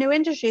go into new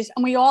industries,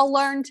 and we all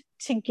learned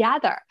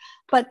together.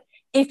 But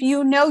if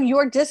you know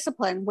your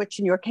discipline, which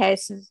in your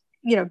case is,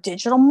 you know,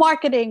 digital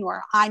marketing,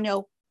 or I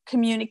know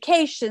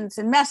communications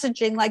and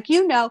messaging, like,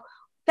 you know,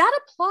 that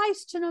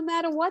applies to no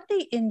matter what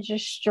the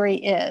industry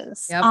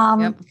is.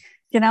 Yep.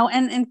 You know,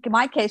 and in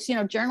my case, you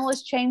know,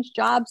 journalists change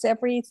jobs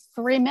every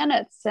 3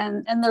 minutes,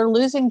 and they're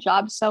losing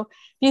jobs. So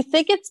you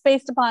think it's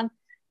based upon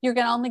you're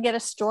going to only get a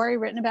story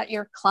written about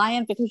your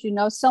client because you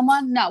know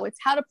someone? No, it's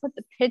how to put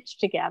the pitch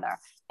together,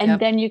 and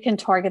then you can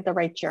target the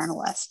right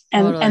journalist,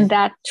 and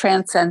that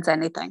transcends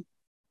anything.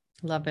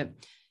 Love it.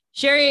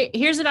 Sherry,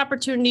 here's an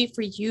opportunity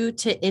for you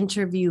to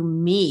interview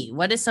me.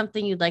 What is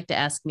something you'd like to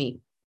ask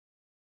me?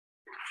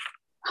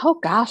 Oh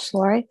gosh,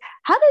 Lori,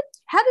 how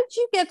did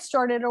you get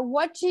started, or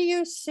what do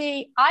you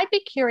see? I'd be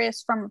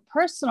curious from a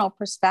personal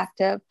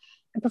perspective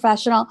and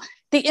professional,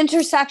 the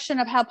intersection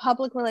of how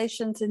public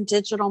relations and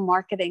digital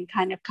marketing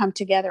kind of come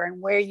together,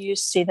 and where you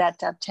see that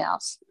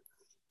dovetails.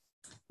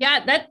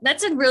 Yeah,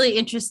 that's a really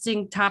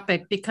interesting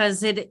topic,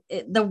 because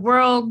the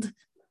world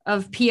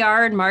of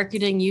PR and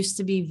marketing used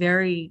to be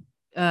very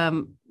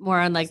more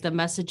on like the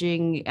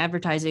messaging,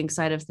 advertising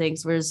side of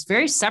things, where it's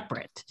very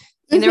separate.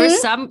 And there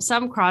was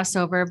some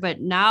crossover,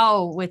 but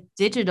now with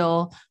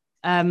digital,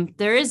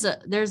 there's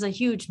a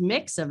huge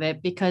mix of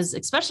it, because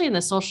especially in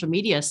the social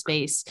media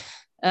space,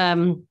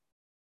 you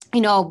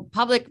know,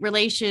 public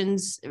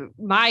relations,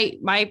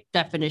 my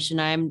definition,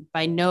 I'm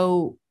by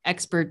no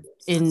expert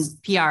in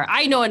PR.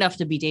 I know enough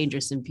to be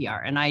dangerous in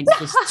PR, and I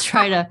just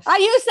try to. I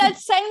use that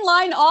same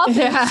line often.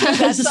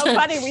 That's so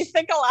funny. We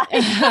think alike.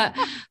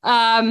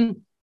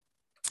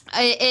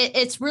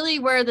 It's really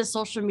where the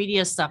social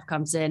media stuff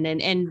comes in,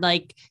 and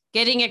like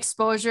getting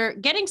exposure,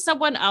 getting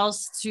someone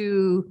else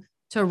to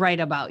write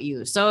about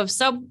you. So if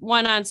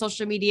someone on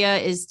social media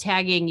is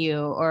tagging you,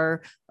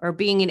 or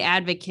being an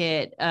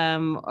advocate,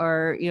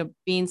 or, you know,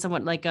 being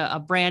someone like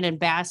a brand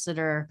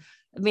ambassador,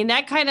 I mean,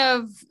 that kind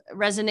of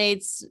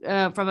resonates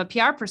from a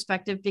PR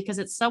perspective, because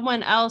it's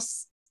someone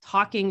else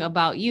talking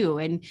about you.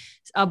 And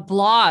a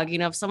blog, you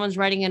know, if someone's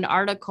writing an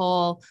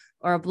article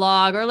or a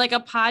blog, or like a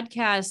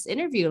podcast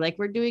interview, like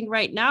we're doing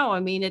right now,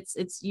 I mean,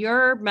 it's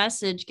your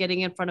message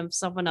getting in front of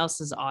someone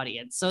else's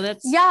audience. So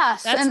that's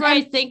where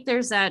I think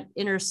there's that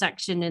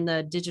intersection in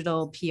the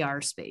digital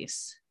PR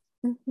space.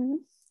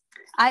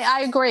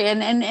 I agree.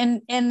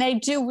 And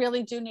they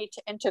really do need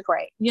to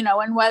integrate, you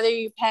know, and whether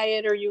you pay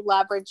it or you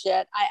leverage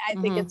it, I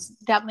think it's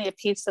definitely a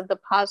piece of the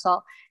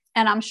puzzle.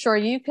 And I'm sure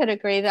you could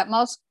agree that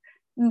most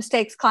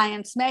mistakes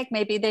clients make,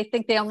 maybe they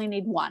think they only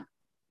need one.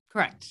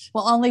 Correct.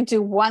 We'll only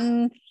do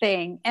one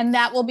thing, and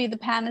that will be the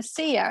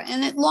panacea.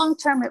 And at long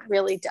term, it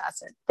really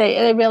doesn't.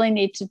 They really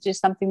need to do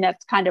something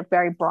that's kind of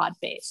very broad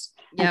based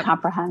and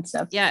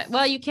comprehensive. Yeah.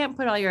 Well, you can't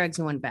put all your eggs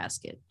in one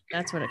basket.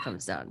 That's what it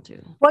comes down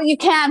to. Well, you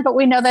can, but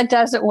we know that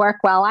doesn't work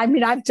well. I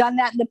mean, I've done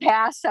that in the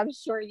past. I'm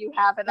sure you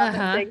have in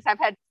other things. I've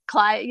had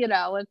client, you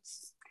know,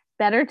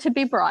 better to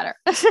be broader.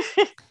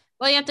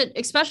 Well, you have to,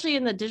 especially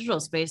in the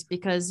digital space,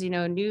 because,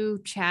 new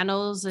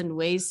channels and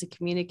ways to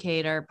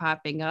communicate are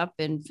popping up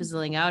and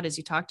fizzling out, as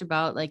you talked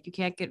about. Like, you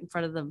can't get in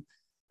front of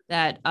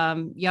that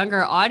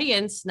younger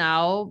audience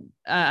now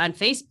on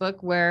Facebook,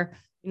 where,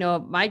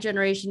 my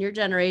generation, your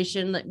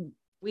generation,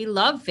 we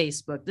love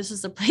Facebook. This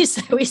is the place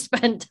that we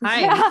spend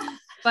time. Yeah.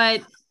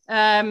 But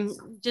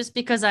just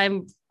because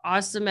I'm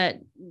awesome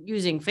at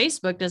using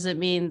Facebook doesn't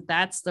mean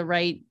that's the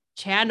right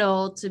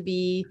channel to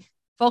be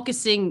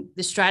focusing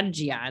the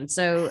strategy on.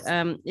 So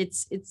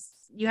it's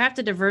you have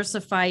to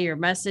diversify your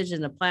message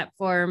and the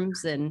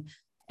platforms and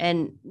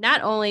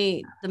not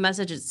only the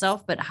message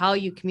itself, but how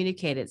you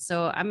communicate it.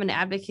 So I'm an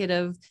advocate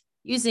of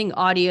using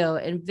audio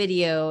and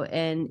video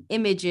and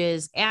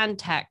images and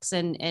text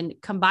and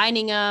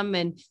combining them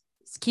and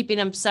keeping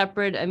them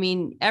separate. I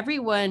mean,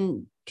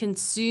 everyone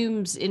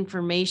consumes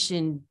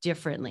information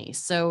differently.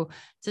 So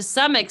to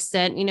some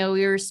extent,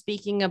 we were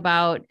speaking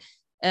about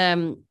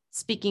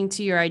speaking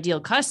to your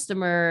ideal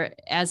customer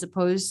as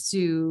opposed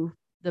to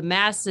the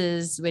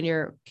masses when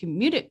you're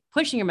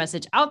pushing your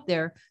message out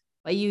there,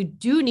 but you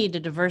do need to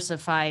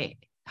diversify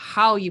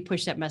how you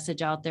push that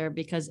message out there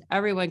because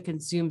everyone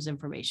consumes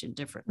information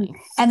differently.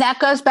 And that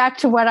goes back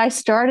to what I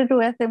started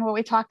with and what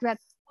we talked about.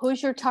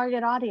 Who's your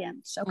target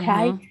audience? Okay.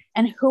 Mm-hmm.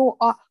 And who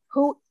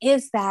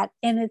is that?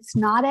 And it's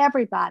not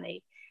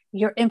everybody.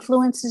 Your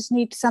influencers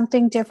need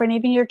something different.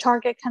 Even your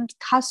target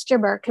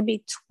customer could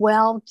be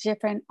 12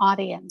 different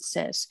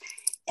audiences,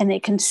 and they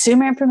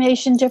consume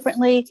information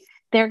differently.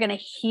 They're going to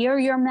hear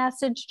your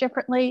message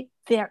differently.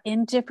 They're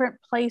in different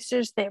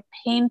places. Their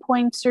pain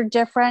points are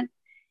different.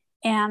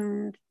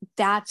 And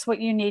that's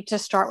what you need to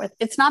start with.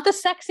 It's not the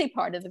sexy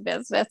part of the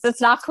business. It's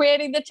not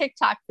creating the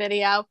TikTok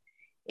video.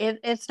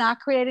 It's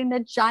not creating the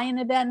giant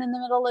event in the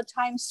middle of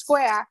Times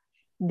Square.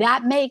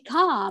 That may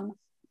come,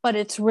 but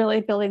it's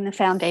really building the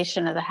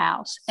foundation of the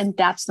house. And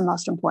that's the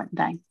most important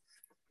thing.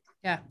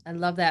 Yeah, I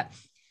love that.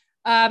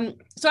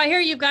 So I hear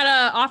you've got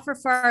an offer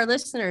for our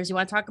listeners. You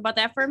want to talk about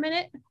that for a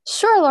minute?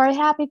 Sure, Lori,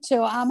 happy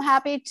to. I'm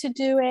happy to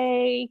do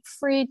a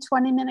free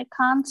 20-minute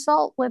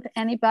consult with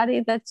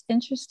anybody that's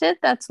interested,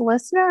 that's a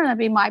listener, and it'd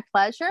be my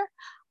pleasure.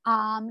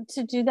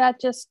 To do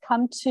that, just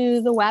come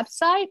to the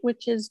website,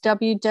 which is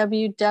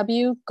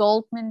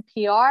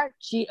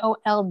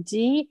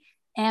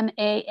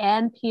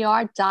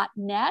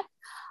www.goldmanpr.net.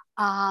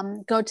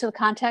 Go to the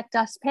contact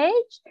us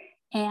page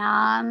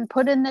and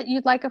put in that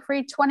you'd like a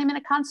free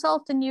 20-minute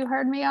consult and you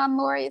heard me on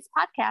Lori's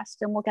podcast,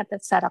 and we'll get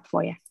that set up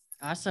for you.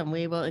 Awesome.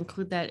 We will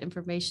include that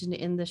information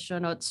in the show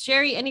notes.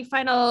 Sherry, any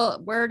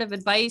final word of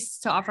advice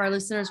to offer our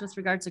listeners with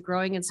regards to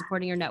growing and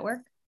supporting your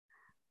network?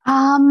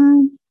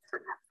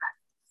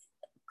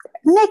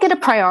 Make it a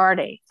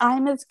priority.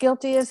 I'm as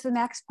guilty as the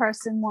next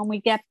person. When we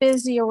get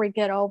busy or we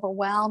get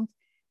overwhelmed,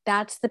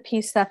 that's the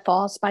piece that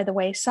falls by the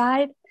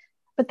wayside.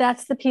 But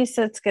that's the piece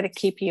that's going to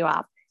keep you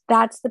up.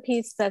 That's the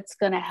piece that's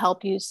going to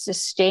help you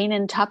sustain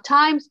in tough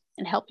times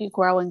and help you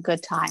grow in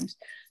good times.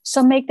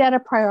 So make that a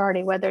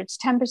priority, whether it's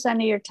 10%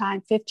 of your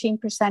time,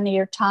 15% of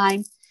your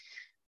time,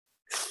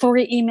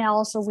 3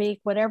 emails a week,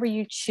 whatever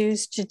you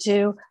choose to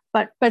do.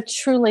 But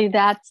truly,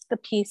 that's the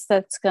piece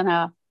that's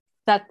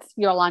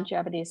your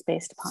longevity is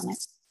based upon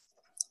it.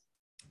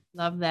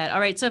 Love that.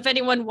 All right. So if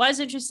anyone was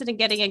interested in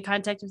getting in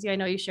contact with you, I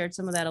know you shared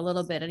some of that a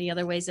little bit. Any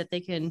other ways that they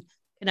can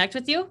connect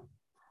with you?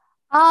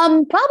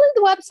 Probably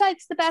the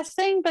website's the best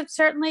thing, but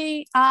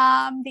certainly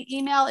the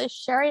email is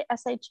Sherry,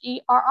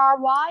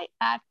 SHERRY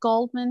at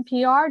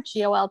GoldmanPR,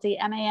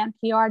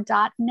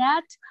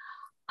 GOLDMANPR.net.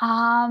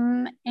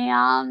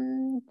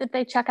 And if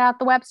they check out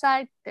the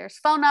website, there's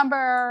phone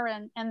number,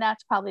 and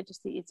that's probably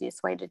just the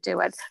easiest way to do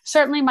it.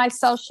 Certainly my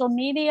social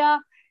media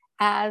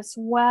as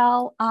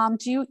well.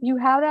 Do you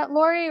have that,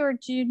 Lori, or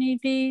do you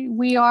need me?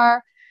 We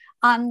are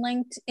on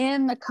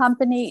LinkedIn. The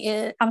company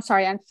is, on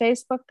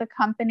Facebook. The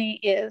company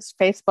is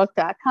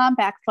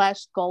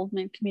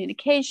facebook.com/Goldman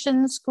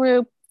Communications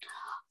Group.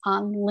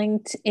 On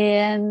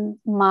LinkedIn,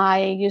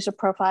 my user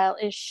profile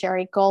is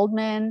Sherry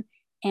Goldman.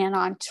 And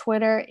on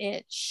Twitter,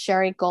 it's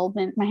Sherry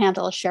Goldman. My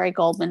handle is Sherry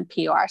Goldman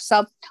PR.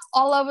 So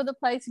all over the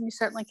place, and you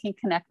certainly can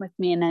connect with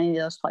me in any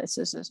of those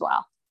places as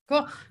well.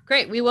 Cool.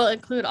 Great. We will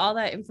include all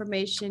that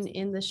information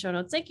in the show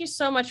notes. Thank you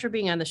so much for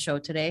being on the show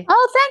today.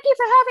 Oh, thank you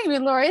for having me,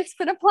 Lori. It's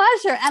been a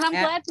pleasure. And I'm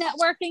glad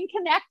networking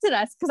connected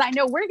us because I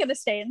know we're going to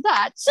stay in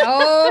touch.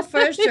 Oh,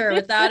 for sure.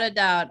 Without a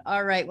doubt.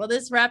 All right. Well,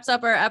 this wraps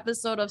up our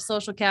episode of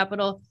Social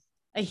Capital.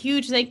 A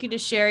huge thank you to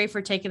Sherry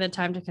for taking the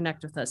time to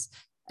connect with us.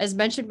 As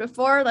mentioned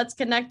before, let's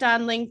connect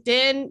on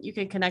LinkedIn. You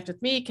can connect with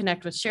me,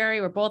 connect with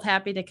Sherry. We're both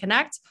happy to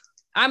connect.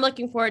 I'm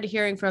looking forward to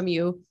hearing from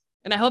you.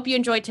 And I hope you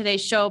enjoyed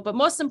today's show, but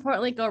most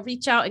importantly, go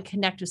reach out and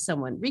connect with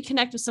someone,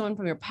 reconnect with someone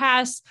from your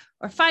past,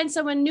 or find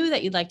someone new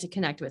that you'd like to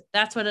connect with.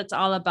 That's what it's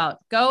all about.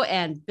 Go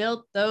and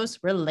build those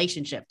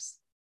relationships.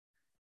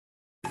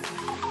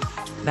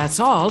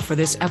 That's all for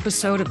this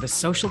episode of the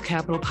Social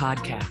Capital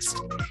Podcast.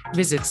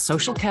 Visit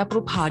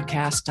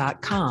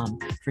socialcapitalpodcast.com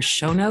for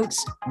show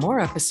notes, more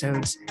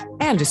episodes,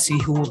 and to see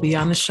who will be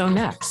on the show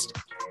next.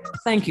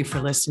 Thank you for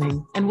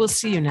listening, and we'll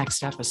see you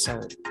next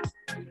episode.